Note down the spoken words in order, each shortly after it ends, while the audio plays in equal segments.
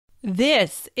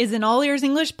This is an All Ears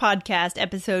English Podcast,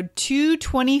 episode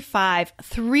 225,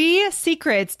 3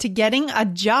 Secrets to Getting a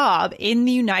Job in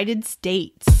the United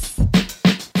States.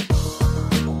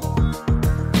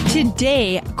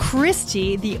 Today,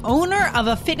 Christy, the owner of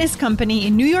a fitness company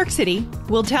in New York City,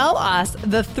 will tell us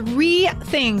the 3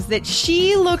 things that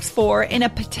she looks for in a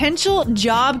potential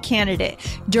job candidate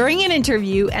during an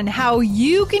interview and how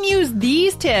you can use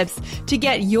these tips to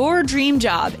get your dream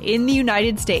job in the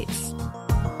United States.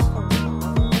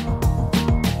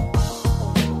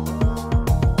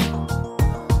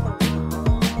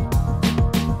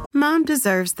 Mom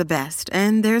deserves the best,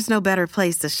 and there's no better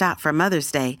place to shop for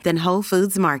Mother's Day than Whole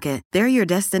Foods Market. They're your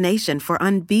destination for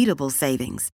unbeatable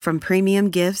savings, from premium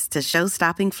gifts to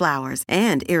show-stopping flowers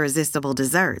and irresistible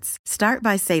desserts. Start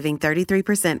by saving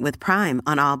 33% with Prime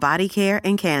on all body care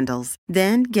and candles.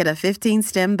 Then get a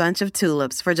 15-stem bunch of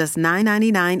tulips for just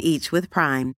 $9.99 each with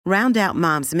Prime. Round out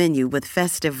Mom's menu with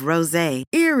festive rosé,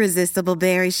 irresistible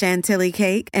berry chantilly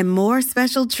cake, and more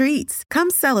special treats.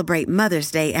 Come celebrate Mother's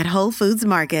Day at Whole Foods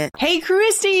Market. Hey,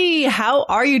 Christy, how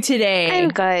are you today? I'm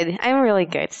good. I'm really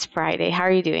good. It's Friday. How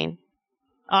are you doing?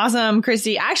 Awesome,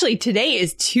 Christy. Actually, today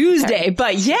is Tuesday,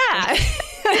 but yeah.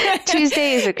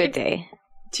 Tuesday is a good day.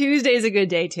 Tuesday is a good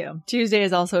day, too. Tuesday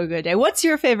is also a good day. What's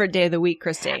your favorite day of the week,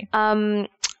 Christy?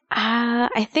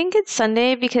 I think it's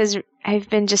Sunday because I've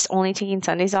been just only taking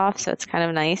Sundays off, so it's kind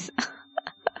of nice.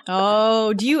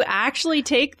 Oh, do you actually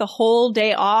take the whole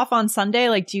day off on Sunday?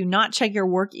 Like, do you not check your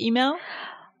work email?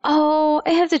 Oh,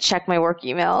 I have to check my work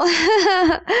email.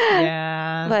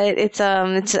 Yeah. But it's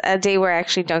a day where I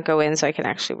actually don't go in, so I can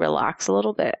actually relax a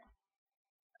little bit.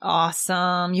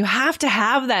 Awesome. You have to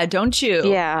have that, don't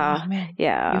you? Yeah. Oh, man.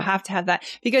 Yeah. You have to have that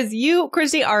because you,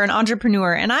 Christy, are an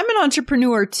entrepreneur and I'm an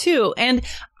entrepreneur too. And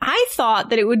I thought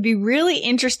that it would be really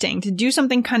interesting to do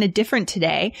something kind of different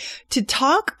today to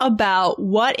talk about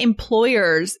what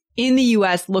employers in the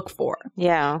U.S. look for.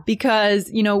 Yeah.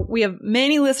 Because, you know, we have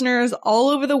many listeners all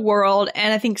over the world,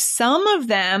 and I think some of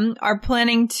them are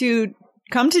planning to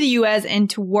come to the U.S. and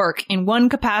to work in one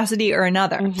capacity or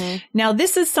another. Mm-hmm. Now,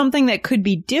 this is something that could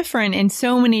be different in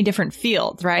so many different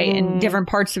fields, right? In different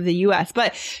parts of the U.S.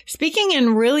 But speaking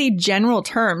in really general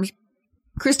terms,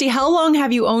 Christy, how long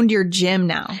have you owned your gym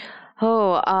now?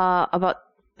 Oh, about,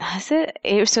 so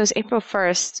it's April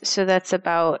 1st. So that's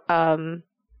about,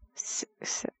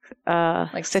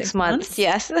 like 6 months.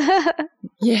 Yes.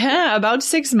 Yeah, about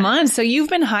 6 months. So you've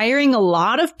been hiring a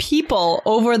lot of people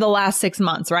over the last 6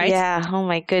 months, right? Yeah. Oh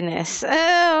my goodness.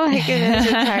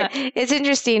 It's hard. It's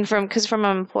interesting because from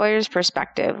an employer's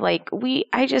perspective, like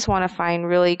I just want to find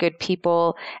really good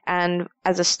people. And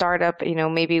as a startup, you know,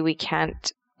 maybe we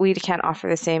can't offer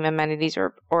the same amenities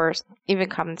or even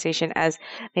compensation as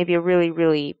maybe a really,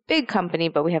 really big company,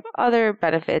 but we have other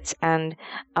benefits. And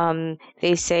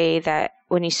they say that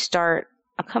when you start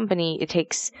a company,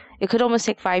 it could almost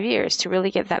take 5 years to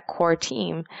really get that core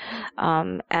team.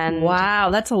 And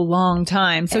wow, that's a long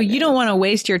time. So you don't want to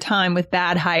waste your time with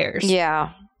bad hires.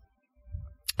 Yeah.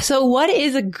 So what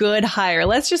is a good hire?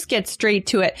 Let's just get straight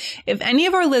to it. If any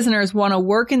of our listeners want to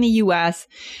work in the U.S.,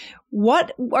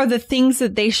 what are the things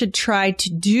that they should try to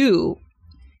do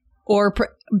or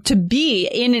to be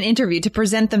in an interview, to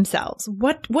present themselves?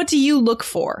 What do you look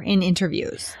for in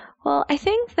interviews? Well, I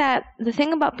think that the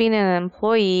thing about being an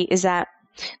employee is that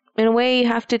in a way you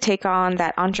have to take on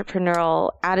that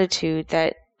entrepreneurial attitude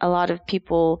that a lot of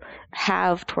people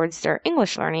have towards their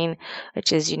English learning,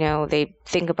 which is, you know, they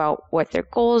think about what their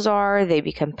goals are, they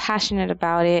become passionate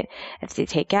about it. If they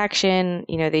take action,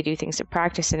 you know, they do things to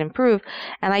practice and improve.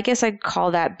 And I guess I'd call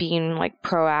that being like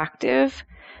proactive.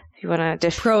 If you want to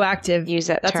proactive, use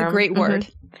that term. That's a great word.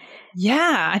 Mm-hmm.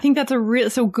 Yeah, I think that's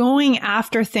so going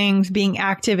after things, being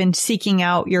active and seeking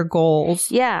out your goals.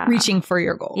 Yeah. Reaching for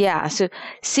your goals. Yeah. So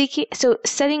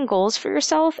setting goals for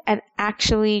yourself and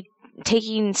actually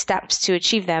taking steps to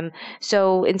achieve them.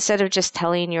 So instead of just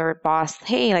telling your boss,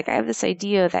 hey, like I have this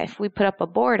idea that if we put up a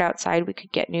board outside, we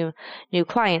could get new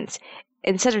clients.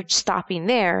 Instead of stopping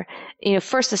there, you know,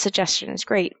 first the suggestion is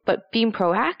great, but being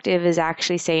proactive is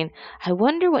actually saying, I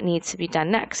wonder what needs to be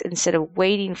done next, instead of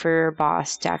waiting for your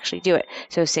boss to actually do it.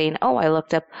 So saying, oh, I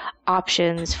looked up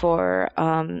options for,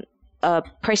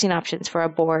 pricing options for a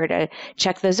board,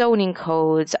 check the zoning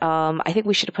codes. I think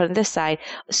we should put on this side.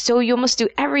 So you almost do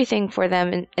everything for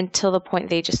them until the point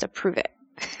they just approve it.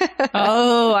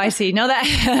 Oh, I see. No,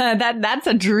 that's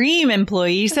a dream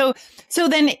employee. So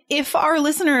then if our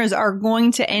listeners are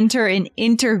going to enter an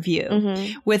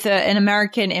interview with an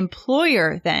American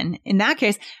employer, then in that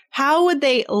case, how would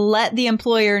they let the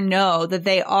employer know that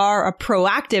they are a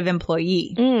proactive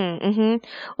employee?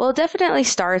 Well, it definitely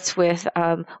starts with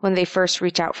when they first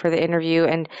reach out for the interview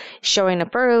and showing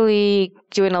up early,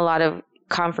 doing a lot of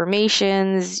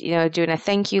confirmations, doing a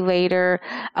thank you later.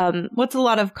 What's a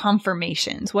lot of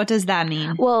confirmations? What does that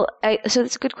mean? Well, so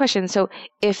that's a good question. So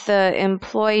if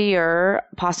the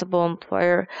possible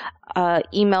employer,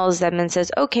 emails them and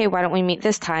says, okay, why don't we meet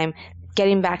this time?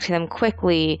 Getting back to them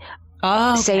quickly,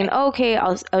 saying, okay,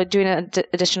 I'll doing an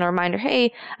additional reminder.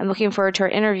 Hey, I'm looking forward to our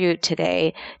interview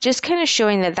today. Just kind of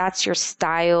showing that that's your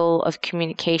style of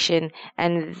communication,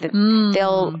 and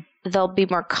they'll be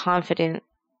more confident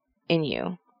in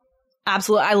you.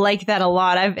 Absolutely. I like that a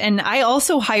lot. I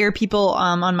also hire people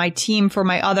on my team for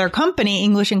my other company,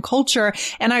 English and Culture.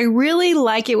 And I really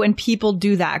like it when people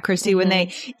do that, Christy, when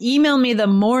they email me the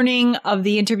morning of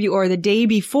the interview or the day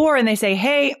before and they say,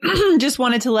 hey, just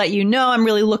wanted to let you know, I'm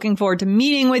really looking forward to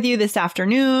meeting with you this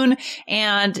afternoon.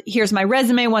 And here's my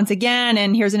resume once again.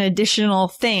 And here's an additional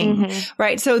thing,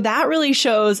 right? So that really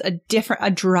shows a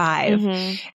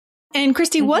drive. And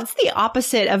Christy, what's the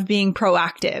opposite of being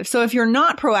proactive? So if you're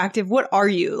not proactive, what are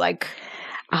you? Like,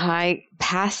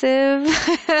 passive.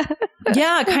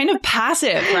 Yeah, kind of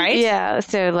passive, right? Yeah.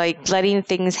 So like letting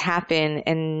things happen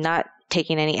and not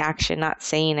taking any action, not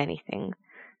saying anything.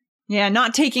 Yeah,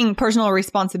 not taking personal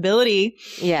responsibility.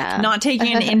 Yeah. Not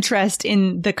taking an interest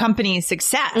in the company's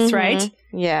success, right?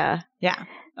 Yeah. Yeah.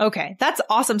 Okay, that's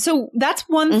awesome. So that's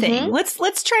one thing. Let's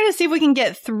try to see if we can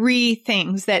get 3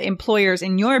 things that employers,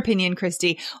 in your opinion,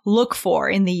 Christy, look for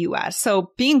in the US.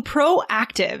 So being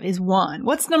proactive is one.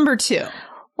 What's number 2?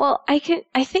 Well, I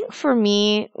think for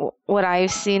me, what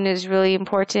I've seen is really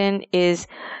important is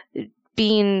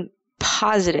being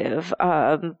positive,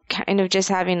 kind of just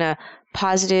having a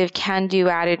positive can-do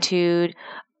attitude,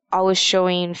 always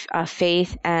showing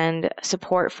faith and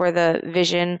support for the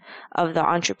vision of the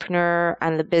entrepreneur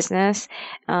and the business.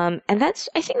 And I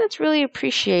think that's really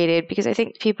appreciated, because I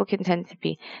think people can tend to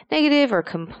be negative or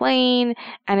complain.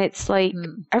 And it's like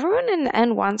everyone in the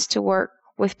end wants to work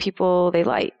with people they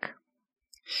like.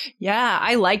 Yeah,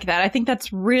 I like that. I think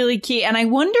that's really key. And I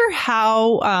wonder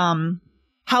how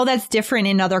that's different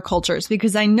in other cultures,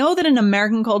 because I know that in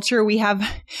American culture, we have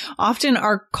often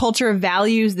our culture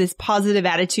values this positive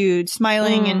attitude,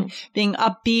 smiling and being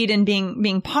upbeat and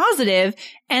being positive.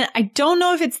 And I don't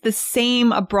know if it's the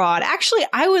same abroad. Actually,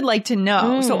 I would like to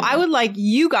know. So I would like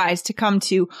you guys to come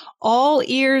to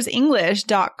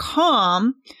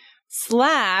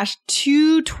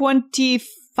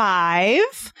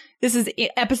allearsenglish.com/225. This is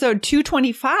episode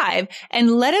 225, and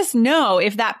let us know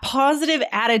if that positive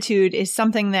attitude is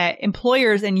something that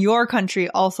employers in your country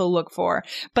also look for.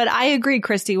 But I agree,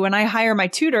 Christy, when I hire my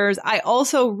tutors, I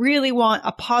also really want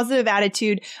a positive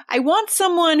attitude. I want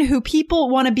someone who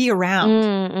people want to be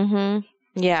around.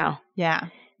 Yeah. Yeah.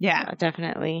 Yeah.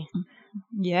 Definitely.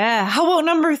 Yeah. How about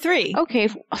number 3? Okay.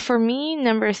 For me,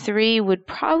 number 3 would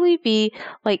probably be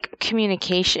like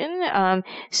communication.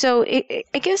 So I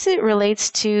guess it relates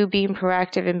to being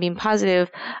proactive and being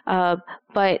positive.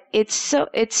 But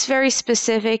it's very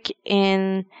specific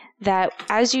in that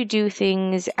as you do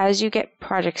things, as you get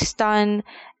projects done,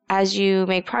 as you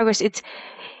make progress,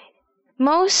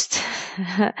 most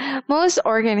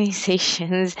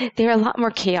organizations, they're a lot more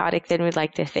chaotic than we'd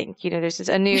like to think. There's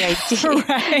a new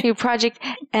idea, new project,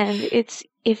 and it's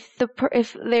if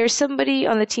there's somebody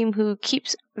on the team who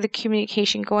keeps the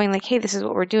communication going, like, hey, this is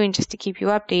what we're doing, just to keep you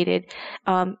updated.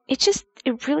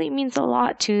 It really means a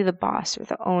lot to the boss or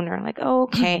the owner. Like, oh,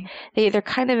 okay, they're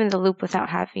kind of in the loop without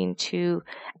having to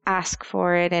ask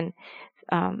for it, and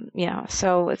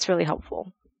so it's really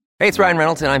helpful. Hey, it's Ryan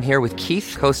Reynolds, and I'm here with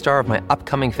Keith, co-star of my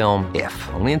upcoming film,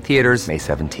 If, only in theaters May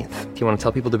 17th. Do you want to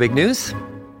tell people the big news?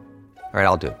 All right,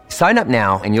 I'll do it. Sign up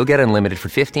now and you'll get unlimited for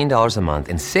 $15 a month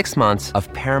and 6 months of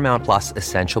Paramount Plus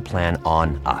Essential Plan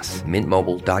on us.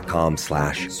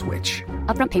 MintMobile.com/switch.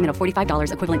 Upfront payment of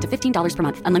 $45 equivalent to $15 per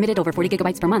month. Unlimited over 40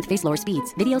 gigabytes per month. Face lower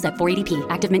speeds. Videos at 480p.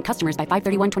 Active Mint customers by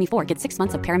 531.24 get 6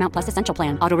 months of Paramount Plus Essential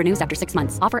Plan. Auto renews after 6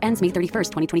 months. Offer ends May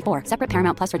 31st, 2024. Separate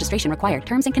Paramount Plus registration required.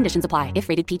 Terms and conditions apply if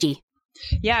rated PG.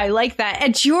 Yeah, I like that.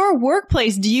 At your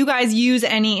workplace, do you guys use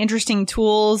any interesting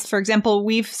tools? For example,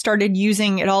 we've started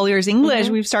using at All Ears English,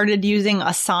 we've started using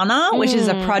Asana, which is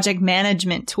a project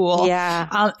management tool.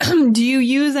 Yeah. Do you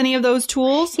use any of those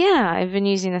tools? Yeah, I've been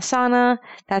using Asana.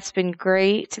 That's been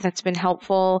great. That's been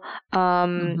helpful.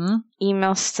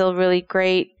 Email's still really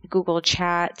great. Google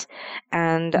Chat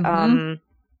and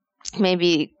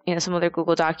maybe, some other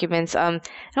Google documents. I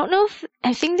don't know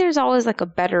I think there's always like a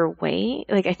better way.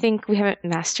 Like, I think we haven't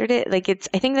mastered it. Like,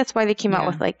 I think that's why they came out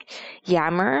with like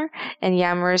Yammer, and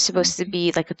Yammer is supposed to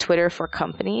be like a Twitter for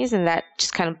companies, and that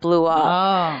just kind of blew up.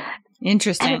 Oh,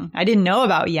 interesting. I didn't know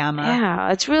about Yammer.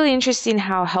 Yeah, it's really interesting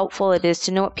how helpful it is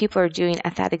to know what people are doing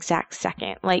at that exact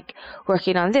second, like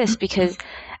working on this, because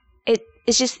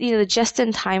it's just, the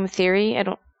just-in-time theory. I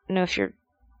don't know if you're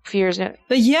fears it.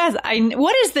 But yes,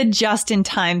 what is the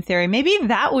just-in-time theory? Maybe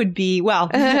that would be,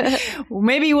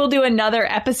 maybe we'll do another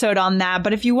episode on that.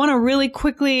 But if you want to really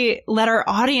quickly let our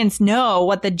audience know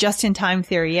what the just-in-time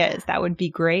theory is, that would be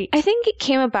great. I think it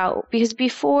came about because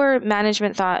before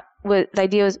management the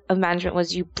idea of management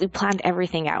was you planned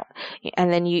everything out,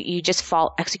 and then you just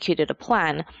executed a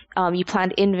plan. You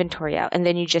planned inventory out, and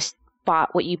then you just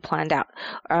bought what you planned out.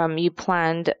 You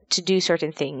planned to do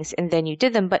certain things, and then you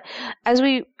did them. But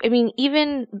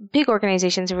even big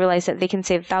organizations realize that they can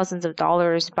save thousands of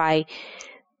dollars by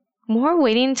more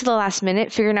waiting to the last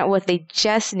minute, figuring out what they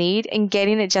just need and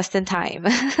getting it just in time.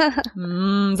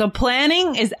 So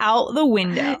planning is out the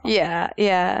window.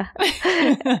 Yeah.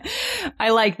 I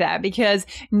like that, because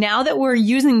now that we're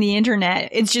using the internet,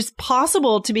 it's just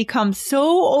possible to become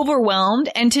so overwhelmed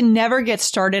and to never get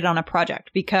started on a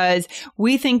project because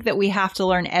we think that we have to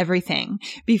learn everything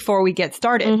before we get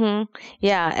started. Mm-hmm.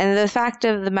 Yeah. And the fact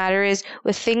of the matter is,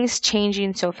 with things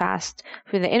changing so fast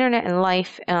through the internet and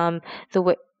life,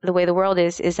 the way the world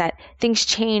is that things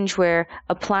change, where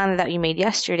a plan that you made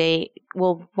yesterday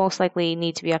will most likely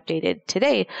need to be updated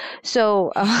today.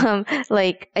 So, I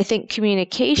think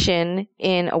communication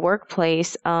in a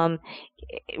workplace,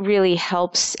 really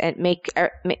helps and make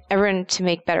everyone to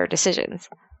make better decisions.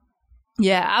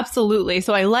 Yeah, absolutely.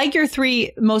 So I like your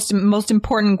three most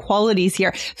important qualities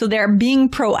here. So they're being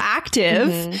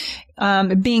proactive,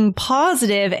 being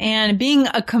positive, and being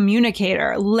a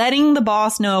communicator, letting the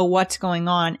boss know what's going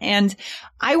on. And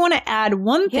I want to add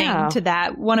one thing to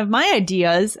that. One of my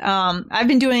ideas, I've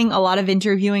been doing a lot of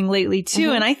interviewing lately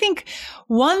too. And I think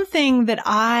one thing that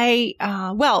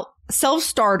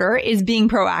self-starter is being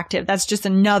proactive. That's just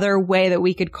another way that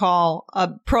we could call a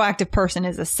proactive person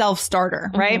is a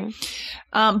self-starter, right?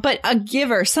 But a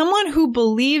giver, someone who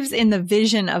believes in the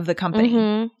vision of the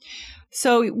company.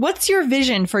 So what's your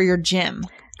vision for your gym,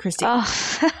 Christy?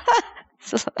 It's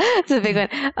a big one.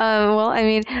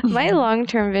 My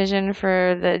long-term vision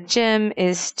for the gym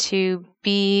is to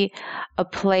be a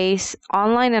place,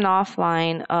 online and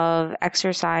offline, of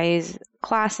exercise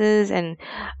classes and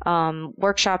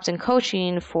workshops and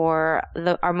coaching for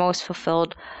our most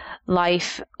fulfilled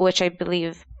life, which I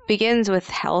believe begins with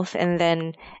health and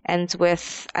then ends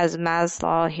with, as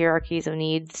Maslow hierarchies of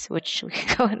needs, which we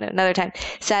could go into another time,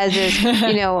 says is,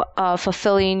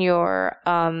 fulfilling your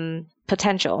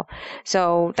potential.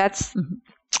 So that's,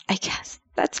 I guess,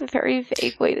 that's a very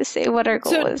vague way to say what our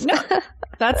goal is. No,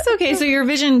 that's okay. So your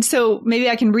vision, so maybe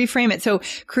I can reframe it. So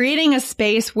creating a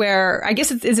space where, I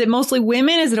guess is it mostly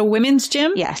women? Is it a women's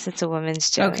gym? Yes, it's a women's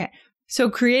gym. Okay. So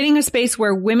creating a space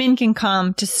where women can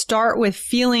come to start with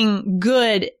feeling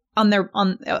good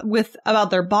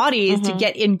about their bodies to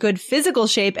get in good physical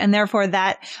shape. And therefore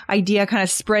that idea kind of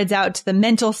spreads out to the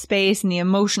mental space and the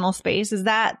emotional space. Is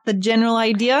that the general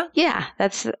idea? Yeah,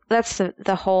 that's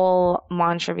the whole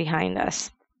mantra behind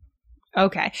us.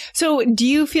 Okay. So do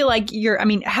you feel like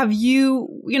have you,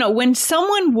 when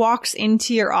someone walks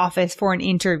into your office for an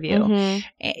interview,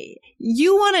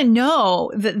 you want to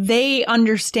know that they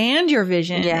understand your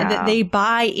vision and that they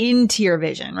buy into your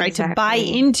vision, right? Exactly. To buy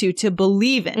into, to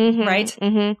believe in, right?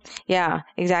 Yeah,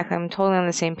 exactly. I'm totally on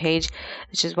the same page,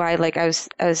 which is why, I was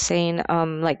saying,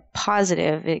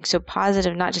 positive. So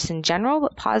positive, not just in general,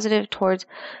 but positive towards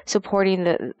supporting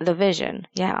the vision.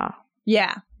 Yeah.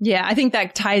 Yeah. Yeah. I think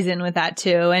that ties in with that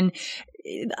too. And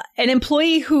an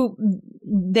employee who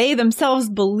they themselves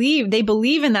believe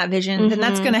in that vision, then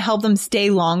that's going to help them stay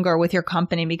longer with your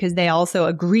company because they also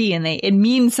agree and it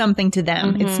means something to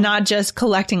them. It's not just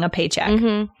collecting a paycheck.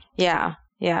 Yeah.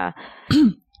 Yeah.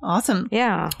 Awesome.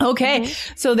 Yeah. Okay.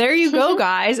 So there you go,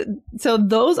 guys. So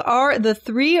those are the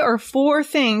 3 or 4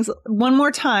 things. One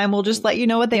more time, we'll just let you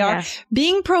know what they are.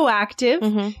 Being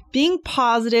proactive, being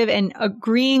positive, and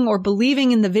agreeing or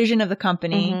believing in the vision of the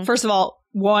company. First of all,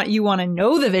 you want to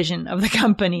know the vision of the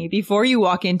company before you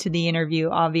walk into the interview,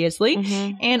 obviously.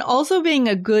 And also being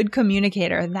a good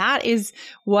communicator. That is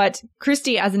what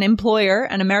Christy, as an employer,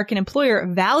 an American employer,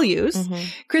 values.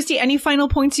 Christy, any final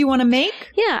points you want to make?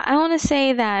 Yeah, I want to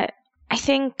say that I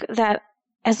think that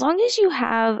as long as you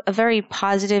have a very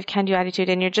positive can-do attitude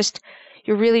and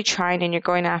you're really trying and you're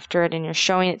going after it and you're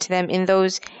showing it to them in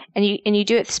those, and you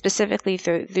do it specifically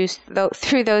through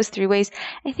those 3 ways,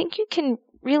 I think you can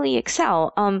really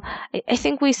excel. I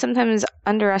think we sometimes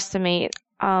underestimate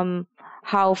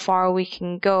how far we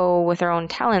can go with our own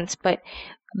talents, but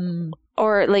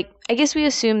or like, I guess we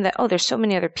assume that, there's so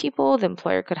many other people, the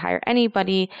employer could hire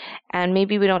anybody, and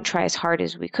maybe we don't try as hard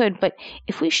as we could. But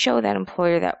if we show that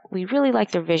employer that we really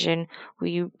like their vision,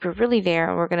 we're really there,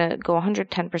 and we're going to go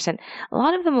 110%, a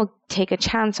lot of them will take a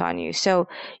chance on you. So,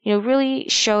 really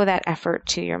show that effort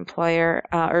to your employer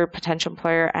or potential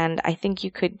employer, and I think you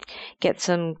could get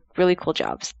some really cool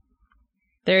jobs.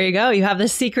 There you go. You have the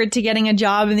secret to getting a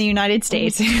job in the United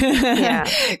States. Yeah.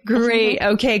 Great.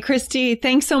 Okay, Christy,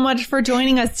 thanks so much for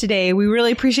joining us today. We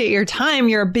really appreciate your time.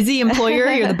 You're a busy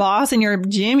employer. You're the boss in your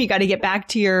gym. You got to get back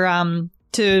to your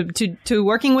to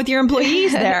working with your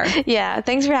employees there. Yeah.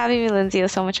 Thanks for having me, Lindsay. It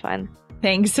was so much fun.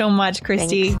 Thanks so much,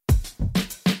 Christy. Thanks.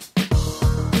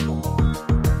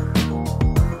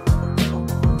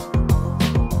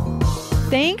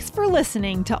 Thanks for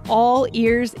listening to All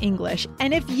Ears English.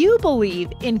 And if you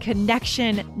believe in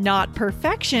connection, not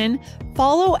perfection,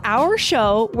 follow our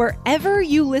show wherever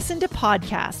you listen to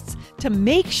podcasts to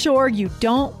make sure you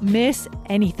don't miss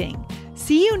anything.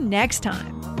 See you next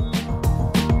time.